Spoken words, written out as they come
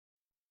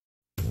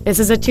This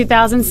is a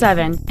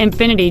 2007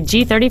 Infiniti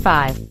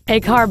G35, a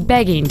car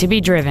begging to be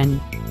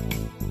driven.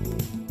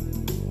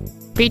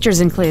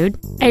 Features include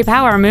a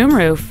power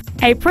moonroof,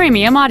 a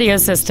premium audio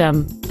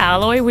system,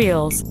 alloy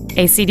wheels,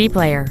 a CD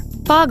player,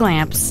 fog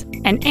lamps,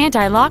 an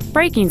anti-lock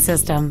braking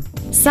system,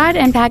 side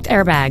impact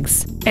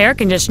airbags, air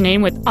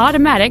conditioning with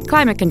automatic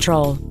climate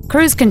control,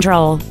 cruise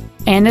control,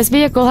 and this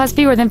vehicle has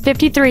fewer than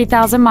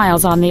 53,000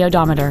 miles on the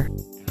odometer.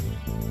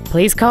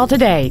 Please call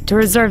today to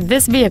reserve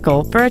this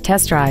vehicle for a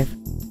test drive.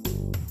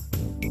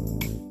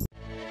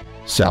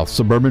 South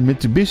Suburban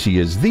Mitsubishi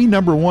is the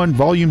 #1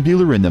 volume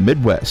dealer in the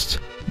Midwest.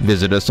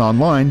 Visit us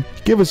online,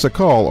 give us a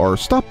call, or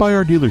stop by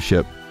our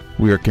dealership.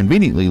 We are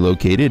conveniently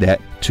located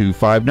at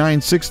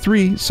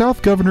 25963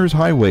 South Governors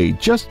Highway,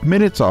 just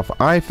minutes off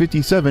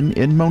I-57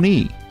 in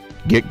Monee.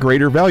 Get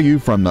greater value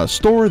from the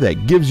store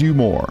that gives you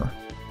more.